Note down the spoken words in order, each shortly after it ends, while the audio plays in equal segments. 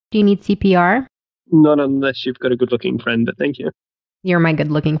Do you need CPR? Not unless you've got a good-looking friend, but thank you. You're my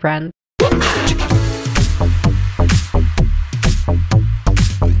good-looking friend.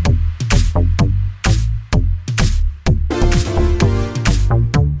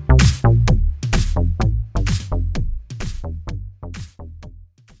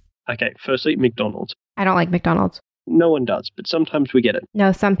 Okay, firstly, McDonald's. I don't like McDonald's. No one does, but sometimes we get it.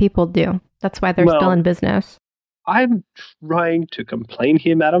 No, some people do. That's why they're still in business. I'm trying to complain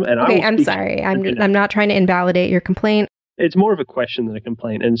here, madam, and okay, I'm sorry. I'm not trying to invalidate your complaint. It's more of a question than a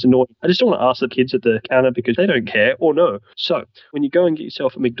complaint, and it's annoying. I just don't want to ask the kids at the counter because they don't care or know. So, when you go and get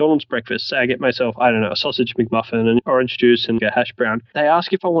yourself a McDonald's breakfast, say I get myself, I don't know, a sausage McMuffin and orange juice and a hash brown, they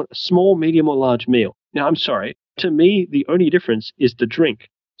ask if I want a small, medium, or large meal. Now, I'm sorry. To me, the only difference is the drink.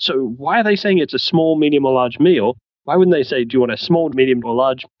 So, why are they saying it's a small, medium, or large meal? Why wouldn't they say, do you want a small, medium, or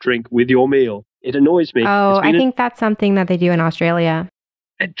large drink with your meal? It annoys me. Oh, I think that's something that they do in Australia.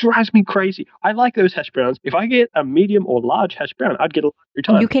 It drives me crazy. I like those hash browns. If I get a medium or large hash brown, I'd get a large every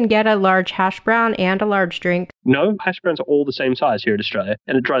time. You can get a large hash brown and a large drink. No, hash browns are all the same size here in Australia,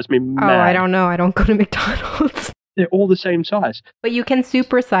 and it drives me mad. Oh, I don't know. I don't go to McDonald's. They're all the same size. But you can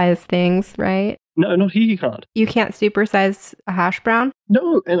supersize things, right? No, not here you can't. You can't supersize a hash brown?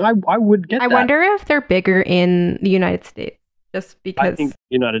 No, and I would get that. I wonder if they're bigger in the United States. Just because. I think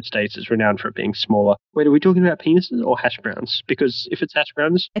the United States is renowned for it being smaller. Wait, are we talking about penises or hash browns? Because if it's hash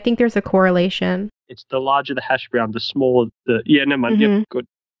browns... I think there's a correlation. It's the larger the hash brown, the smaller the... Yeah, never mind. Yep, good.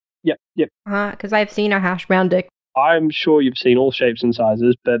 Yep. Because I've seen a hash brown dick. I'm sure you've seen all shapes and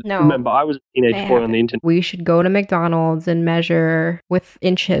sizes, but remember, I was a teenage boy on the internet. We should go to McDonald's and measure with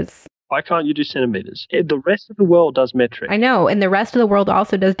inches. Why can't you do centimeters? The rest of the world does metric. I know, and the rest of the world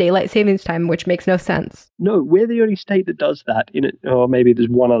also does daylight savings time, which makes no sense. No, we're the only state that does that. Or maybe there's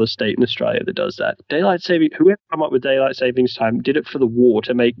one other state in Australia that does that. Daylight saving, whoever come up with daylight savings time did it for the war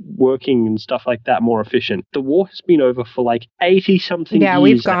to make working and stuff like that more efficient. The war has been over for like 80-something years. Yeah,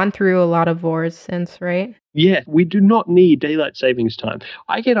 we've gone through a lot of wars since, right? Yeah, we do not need daylight savings time.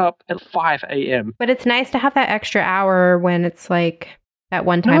 I get up at 5 a.m. But it's nice to have that extra hour when it's like... at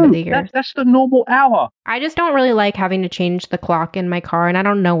one time of the year. That's the normal hour. I just don't really like having to change the clock in my car, and I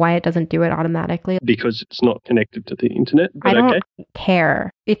don't know why it doesn't do it automatically. Because it's not connected to the internet. I don't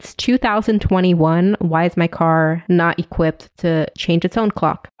care. It's 2021. Why is my car not equipped to change its own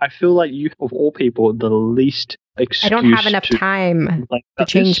clock? I feel like you, of all people, the least excuse. I don't have enough time to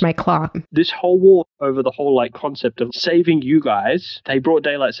change my clock. This whole war over the whole concept of saving you guys, they brought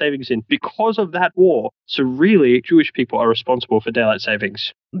daylight savings in because of that war. So really, Jewish people are responsible for daylight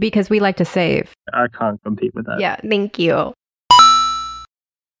savings. Because we like to save. I can't compete with that. Yeah, thank you.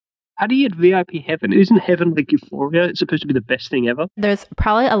 How do you get VIP heaven? Isn't heaven like euphoria? It's supposed to be the best thing ever. There's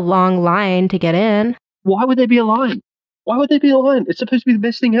probably a long line to get in. Why would there be a line? Why would there be a line? It's supposed to be the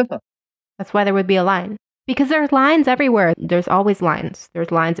best thing ever. That's why there would be a line. Because there's lines everywhere. There's always lines.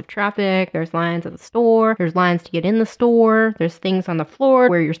 There's lines of traffic. There's lines at the store. There's lines to get in the store. There's things on the floor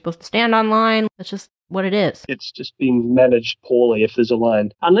where you're supposed to stand on line. That's just what it is. It's just being managed poorly if there's a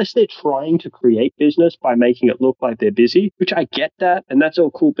line. Unless they're trying to create business by making it look like they're busy, which I get that, and that's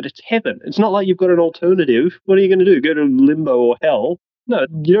all cool, but it's heaven. It's not like you've got an alternative. What are you going to do? Go to limbo or hell? No,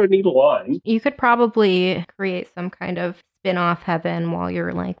 you don't need a line. You could probably create some kind of spin-off heaven while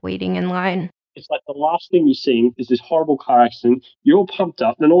you're waiting in line. It's like the last thing you're seeing is this horrible car accident. You're all pumped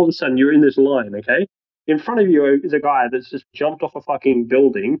up, and then all of a sudden you're in this line, okay? In front of you is a guy that's just jumped off a fucking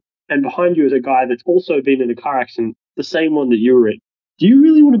building, and behind you is a guy that's also been in a car accident, the same one that you were in. Do you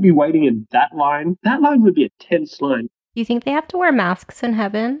really want to be waiting in that line? That line would be a tense line. Do you think they have to wear masks in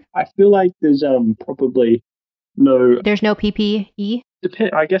heaven? I feel like there's probably no... There's no PPE?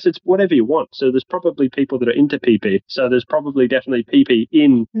 I guess it's whatever you want. So there's probably people that are into PP. So there's probably definitely PP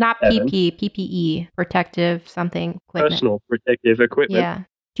in Not heaven. PPE, protective something equipment. Personal protective equipment. Yeah.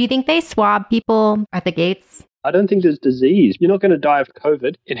 Do you think they swab people at the gates? I don't think there's disease. You're not going to die of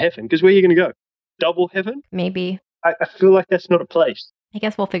COVID in heaven, because where are you going to go? Double heaven? Maybe. I feel like that's not a place. I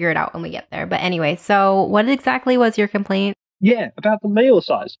guess we'll figure it out when we get there. But anyway, so what exactly was your complaint? Yeah, about the meal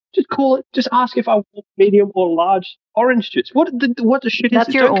size. Just call it. Just ask if I want medium or large orange juice. What the shit is That's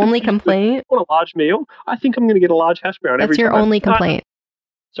it? your Don't only confuse me. complaint? I want a large meal. I think I'm going to get a large hash brown every That's your time. only complaint?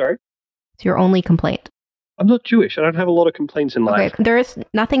 Sorry? It's your only complaint. I'm not Jewish. I don't have a lot of complaints in life. Okay, there is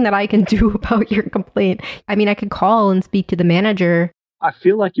nothing that I can do about your complaint. I mean, I could call and speak to the manager. I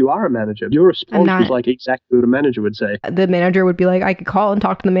feel like you are a manager. Your response was like exactly what a manager would say. The manager would be like, I could call and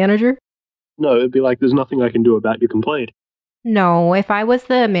talk to the manager? No, it'd be like, there's nothing I can do about your complaint. No, if I was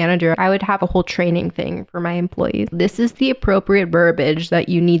the manager, I would have a whole training thing for my employees. This is the appropriate verbiage that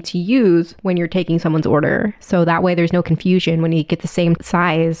you need to use when you're taking someone's order. So that way there's no confusion when you get the same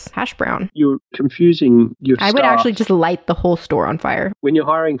size hash brown. You're confusing your staff. I would actually just light the whole store on fire. When you're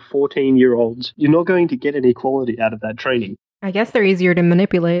hiring 14-year-olds, you're not going to get any quality out of that training. I guess they're easier to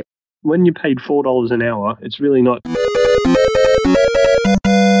manipulate. When you're paid $4 an hour, it's really not...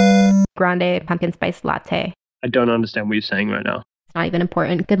 Grande pumpkin spice latte. I don't understand what you're saying right now. It's not even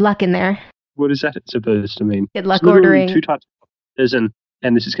important. Good luck in there. What is that supposed to mean? Good luck There's literally ordering. two types. There's an,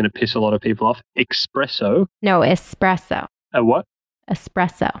 and this is going to piss a lot of people off, espresso. No, espresso. A what?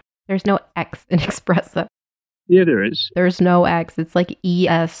 Espresso. There's no X in espresso. Yeah, there is. There's no X. It's like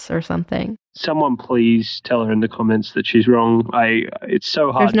ES or something. Someone please tell her in the comments that she's wrong. It's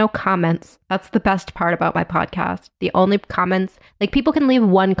so hard. There's no comments. That's the best part about my podcast. The only comments, like people can leave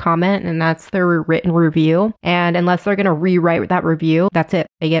one comment and that's their written review. And unless they're going to rewrite that review, that's it.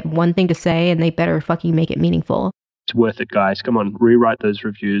 They get one thing to say and they better fucking make it meaningful. It's worth it, guys. Come on, rewrite those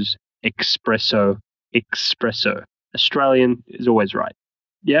reviews. Espresso. Australian is always right.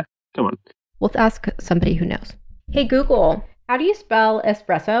 Yeah? Come on. Let's ask somebody who knows. Hey, Google, how do you spell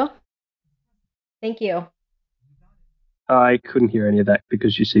espresso? Thank you. I couldn't hear any of that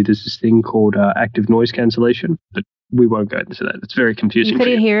because you see there's this thing called active noise cancellation, but we won't go into that. It's very confusing. You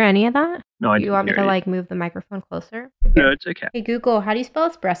couldn't hear any of that? No, I Do didn't you want me hear to any. move the microphone closer? No, it's okay. Hey, Google, how do you spell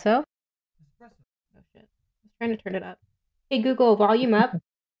espresso? Oh, shit. I was trying to turn it up. Hey, Google, volume up.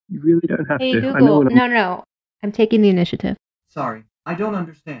 You really don't have Hey, to. I know Google. when No. I'm taking the initiative. Sorry, I don't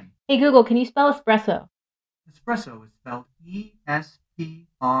understand. Hey, Google, can you spell espresso? Espresso is spelled E-S-P-R-E-S-S-O.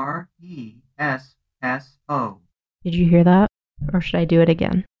 Did you hear that? Or should I do it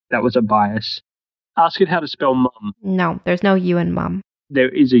again? that was a bias. Ask it how to spell mum. No, there's no U in mom. There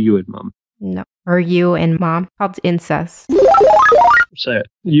is a U in mum. No. Or U in mom. Called incest. Say it.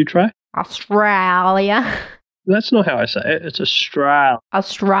 You try? Australia. That's not how I say it. It's Australia.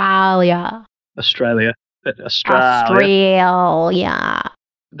 Australia. Australia.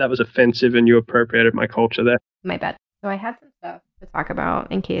 That was offensive and you appropriated my culture there. My bad. So I had some stuff to talk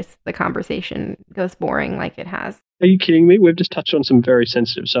about in case the conversation goes boring like it has. Are you kidding me? We've just touched on some very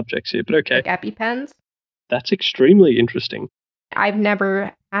sensitive subjects here, but okay. Like EpiPens. That's extremely interesting. I've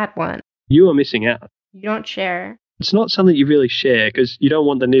never had one. You are missing out. You don't share. It's not something you really share because you don't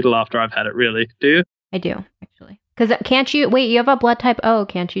want the needle after I've had it, really, do you? I do, actually. Because can't you... Wait, you have a blood type O.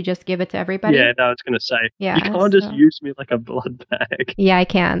 Can't you just give it to everybody? Yeah, no, I was going to say. Yeah, You can't just use me like a blood bag. Yeah, I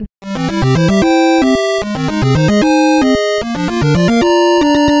can.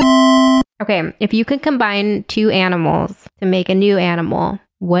 Okay, if you could combine two animals to make a new animal,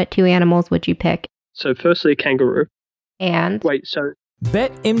 what two animals would you pick? So firstly, a kangaroo. And... Wait, so...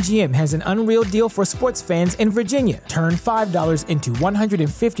 BetMGM has an unreal deal for sports fans in Virginia. Turn $5 into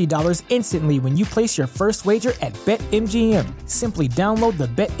 $150 instantly when you place your first wager at BetMGM. Simply download the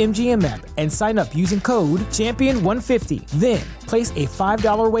BetMGM app and sign up using code Champion150. Then, place a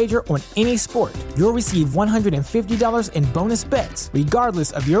 $5 wager on any sport. You'll receive $150 in bonus bets,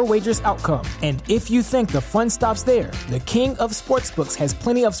 regardless of your wager's outcome. And if you think the fun stops there, the king of sportsbooks has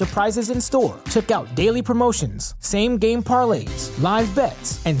plenty of surprises in store. Check out daily promotions, same-game parlays, live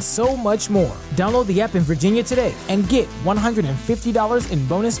bets, and so much more. Download the app in Virginia today and get $150 in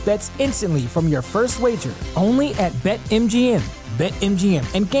bonus bets instantly from your first wager. Only at BetMGM. BetMGM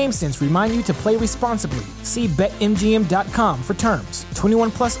and GameSense remind you to play responsibly. See BetMGM.com for terms. 21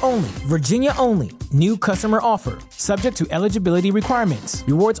 plus only. Virginia only. New customer offer. Subject to eligibility requirements.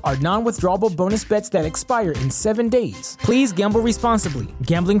 Rewards are non-withdrawable bonus bets that expire in 7 days. Please gamble responsibly.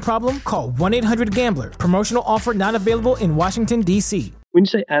 Gambling problem? Call 1-800-GAMBLER. Promotional offer not available in Washington, D.C. When you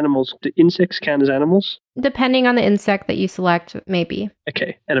say animals, do insects count as animals? depending on the insect that you select, maybe.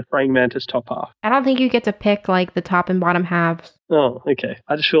 Okay, and a praying mantis top half. I don't think you get to pick, like, the top and bottom halves. Oh, okay.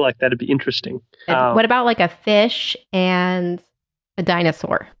 I just feel like that'd be interesting. What about, like, a fish and a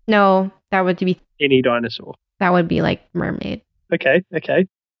dinosaur? No, that would be... Any dinosaur. That would be, like, mermaid. Okay.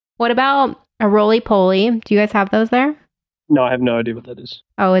 What about a roly-poly? Do you guys have those there? No, I have no idea what that is.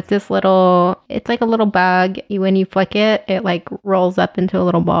 Oh, it's this little... It's like a little bug. When you flick it, it, like, rolls up into a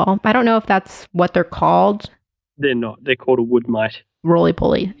little ball. I don't know if that's what they're called. They're not. They're called a wood mite.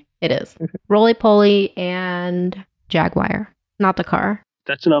 Roly-poly. It is. Roly-poly and jaguar. Not the car.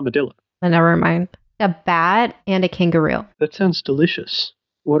 That's an armadillo. Never mind. A bat and a kangaroo. That sounds delicious.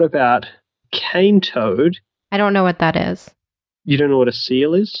 What about cane toad? I don't know what that is. You don't know what a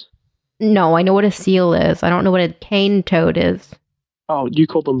seal is? No, I know what a seal is. I don't know what a cane toad is. Oh, you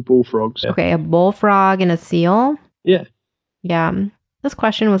call them bullfrogs. Okay, a bullfrog and a seal? Yeah. Yeah. This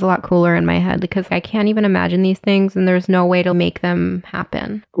question was a lot cooler in my head because I can't even imagine these things and there's no way to make them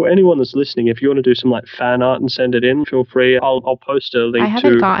happen. Well, anyone that's listening, if you want to do some like fan art and send it in, feel free. I'll post a link I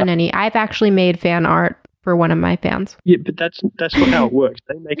haven't gotten any. I've actually made fan art for one of my fans. Yeah, but that's not how it works.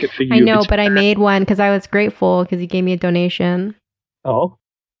 They make it for you. I know, but I made one because I was grateful because he gave me a donation. Oh?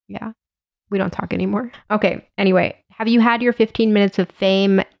 Yeah. We don't talk anymore. Okay. Anyway, have you had your 15 minutes of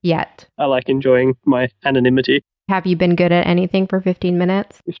fame yet? I like enjoying my anonymity. Have you been good at anything for 15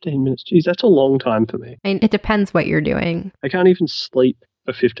 minutes? 15 minutes. Geez, that's a long time for me. I mean, it depends what you're doing. I can't even sleep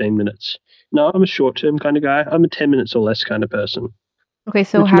for 15 minutes. No, I'm a short-term kind of guy. I'm a 10 minutes or less kind of person. Okay,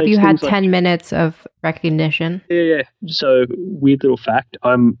 so Which have makes you had things 10 minutes of recognition? Yeah. So, weird little fact,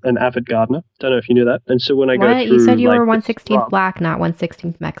 I'm an avid gardener. Don't know if you knew that. And so when I go What? through... You said you were like, 1/16th black, not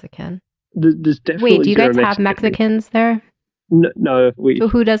 1/16th Mexican. There's definitely... Wait, do you guys zero have Mexicans there? No, So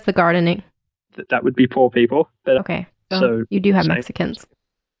who does the gardening? that would be poor people. But Okay, so So, you do have same. Mexicans.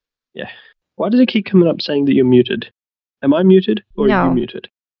 Yeah. Why does it keep coming up saying that you're muted? Am I muted or are No. you muted?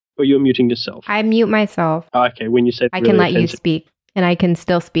 Or you're muting yourself? I mute myself. Oh, okay, when you say I really can let you offensive- speak, and I can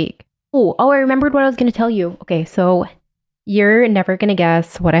still speak. Oh, I remembered what I was going to tell you. Okay, so you're never going to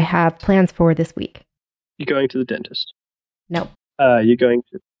guess what I have plans for this week. You're going to the dentist. No, You're going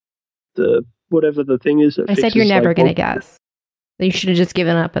to the whatever the thing is that I said fixes, you're never like, going to all- guess. You should have just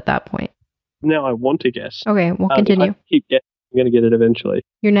given up at that point. Now I want to guess. Okay, we'll If continue. I keep guessing, I'm going to get it eventually.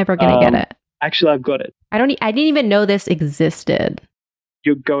 You're never going to get it. Actually, I've got it. I didn't even know this existed.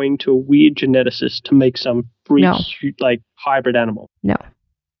 You're going to a weird geneticist to make some freak, No. like, hybrid animal. No.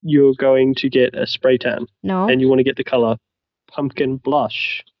 You're going to get a spray tan, No. and you want to get the color pumpkin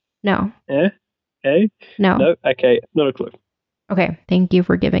blush. No. Eh? Eh? No. No? Okay, not a clue. Okay, thank you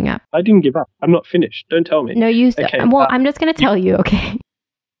for giving up. I didn't give up. I'm not finished. Don't tell me. No, you. Okay, Well, I'm just going to tell you. Okay.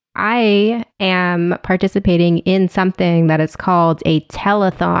 I am participating in something that is called a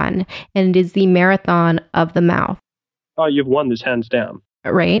telethon, and it is the marathon of the mouth. Oh, you've won this hands down.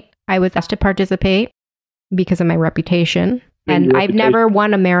 Right? I was asked to participate because of my reputation, And and your I've reputation. never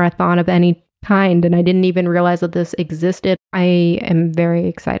won a marathon of any kind, and I didn't even realize that this existed. I am very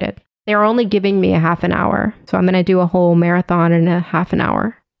excited. They're only giving me a half an hour, so I'm going to do a whole marathon in a half an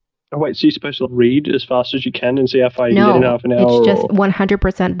hour. Oh, wait, so you're supposed to read as fast as you can and see how far you No, get in half an hour? it's just or-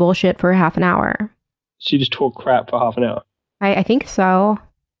 100% bullshit for half an hour. So you just talk crap for half an hour. I think so.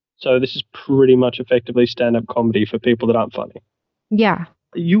 So this is pretty much effectively stand-up comedy for people that aren't funny. Yeah.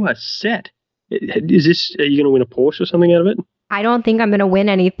 You are set. Is this? Are you going to win a Porsche or something out of it? I don't think I'm going to win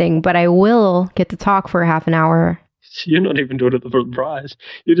anything, but I will get to talk for half an hour. You're not even doing it for the prize.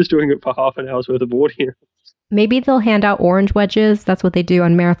 You're just doing it for half an hour's worth of audio. Maybe they'll hand out orange wedges. That's what they do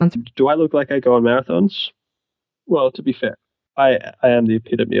on marathons. Do I look like I go on marathons? Well, to be fair, I am the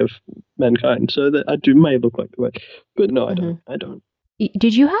epitome of mankind, so that I may look like the way. But no, I don't. I don't.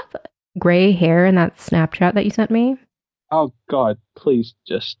 Did you have gray hair in that Snapchat that you sent me? Oh, God, please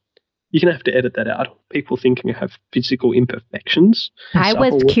just... You're going to have to edit that out. People thinking I have physical imperfections. I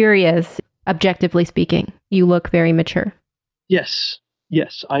was Supple- curious, objectively speaking. You look very mature. Yes,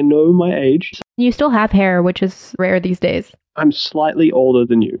 I know my age. You still have hair, which is rare these days. I'm slightly older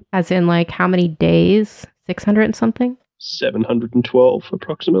than you. As in, like, how many days? 600 and something? 712,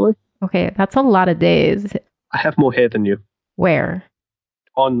 approximately. Okay, that's a lot of days. I have more hair than you. Where?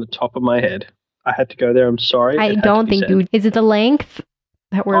 On the top of my head. I had to go there. I'm sorry. I It had to don't be think said. you... Is it the length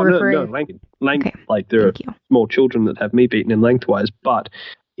that we're Oh, referring? no, length. Okay, Like, there are Thank you. small children that have me beaten in lengthwise, but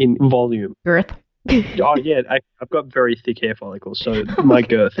in volume. Girth. Oh, yeah, I've got very thick hair follicles, so my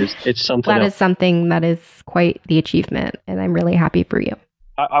girth it's something That else. is something that is quite the achievement, and I'm really happy for you.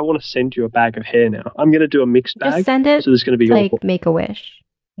 I want to send you a bag of hair now. I'm going to do a mixed bag, Just send it so there's going to be like all... make a wish.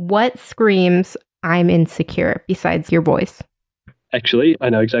 What screams I'm insecure besides your voice? Actually, I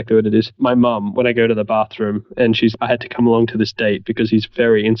know exactly what it is. My mum, when I go to the bathroom, and I had to come along to this date because he's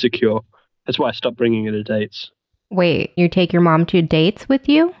very insecure. That's why I stopped bringing her to dates. Wait, you take your mom to dates with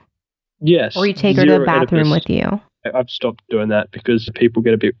you? Yes. Or you take her to the zero bathroom Oedipus. with you? I've stopped doing that because people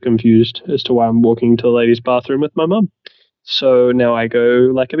get a bit confused as to why I'm walking to the ladies' bathroom with my mum. So now I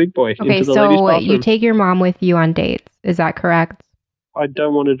go like a big boy Okay, into the ladies' so bathroom. you take your mom with you on dates. Is that correct? I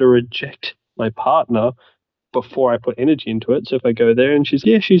don't want her to reject my partner before I put energy into it. So if I go there and she's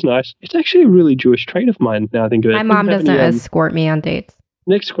nice. It's actually a really Jewish trait of mine now I think of it. My Do you mom have doesn't any, escort me on dates.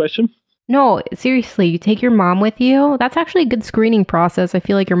 Next question. No, seriously, you take your mom with you? That's actually a good screening process. I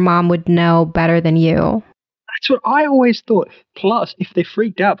feel like your mom would know better than you. That's what I always thought. Plus, if they're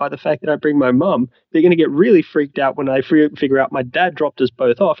freaked out by the fact that I bring my mum, they're going to get really freaked out when I figure out my dad dropped us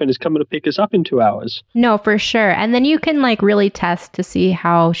both off and is coming to pick us up in 2 hours. No, for sure. And then you can like really test to see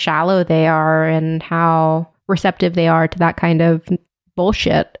how shallow they are and how receptive they are to that kind of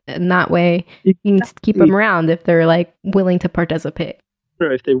bullshit. And that way you can just keep them around if they're like willing to participate.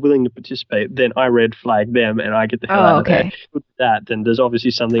 If they're willing to participate, then I red flag them and I get the hell out of there. With that, then there's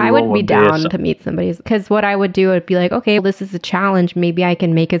obviously something I wrong would be down to meet somebody, because what I would do would be like, okay, well, this is a challenge. Maybe I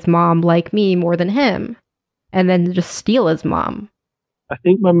can make his mom like me more than him, and then just steal his mom. I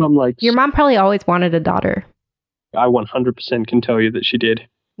think my mum likes... Your mom probably always wanted a daughter. I 100% can tell you that she did.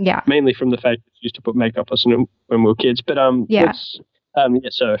 Yeah. Mainly from the fact that she used to put makeup on us when we were kids. But yeah.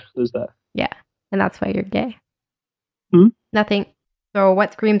 So there's that. Yeah, and that's why you're gay. Hmm? Nothing. So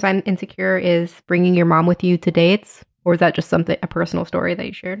what screams I'm insecure is bringing your mom with you to dates, or is that just a personal story that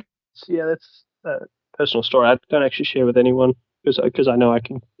you shared? Yeah, that's a personal story. I don't actually share with anyone because I know I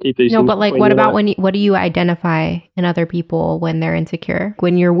can keep these. No, but like, what about what do you identify in other people when they're insecure?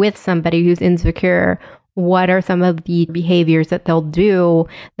 When you're with somebody who's insecure, what are some of the behaviors that they'll do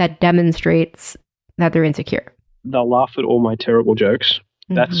that demonstrates that they're insecure? They'll laugh at all my terrible jokes.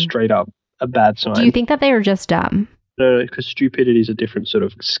 Mm-hmm. That's straight up a bad sign. Do you think that they are just dumb? No, because stupidity is a different sort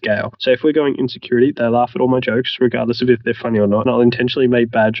of scale. So if we're going insecurity, they laugh at all my jokes, regardless of if they're funny or not. And I'll intentionally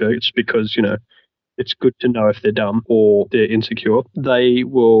make bad jokes because, it's good to know if they're dumb or they're insecure. They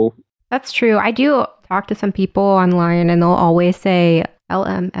will... That's true. I do talk to some people online and they'll always say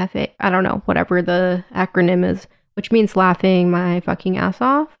LMFA. I don't know, whatever the acronym is, which means laughing my fucking ass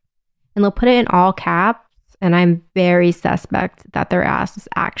off. And they'll put it in all caps. And I'm very suspect that their ass is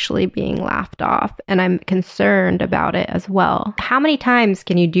actually being laughed off. And I'm concerned about it as well. How many times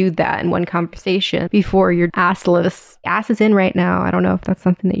can you do that in one conversation before you're assless? Ass is in right now. I don't know if that's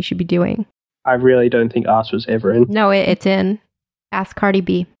something that you should be doing. I really don't think ass was ever in. No, it's in. Ask Cardi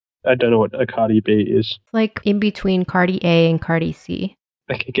B. I don't know what a Cardi B is. It's like in between Cardi A and Cardi C.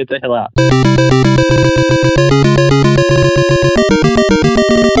 Okay, get the hell out.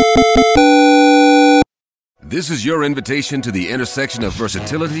 This is your invitation to the intersection of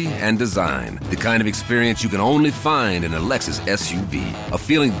versatility and design. The kind of experience you can only find in a Lexus SUV. A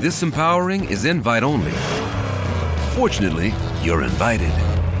feeling this empowering is invite only. Fortunately, you're invited.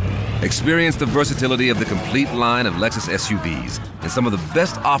 Experience the versatility of the complete line of Lexus SUVs and some of the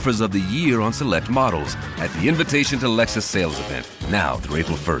best offers of the year on select models at the Invitation to Lexus sales event, now through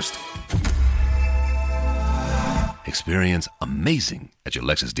April 1st. Experience amazing at your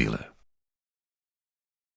Lexus dealer.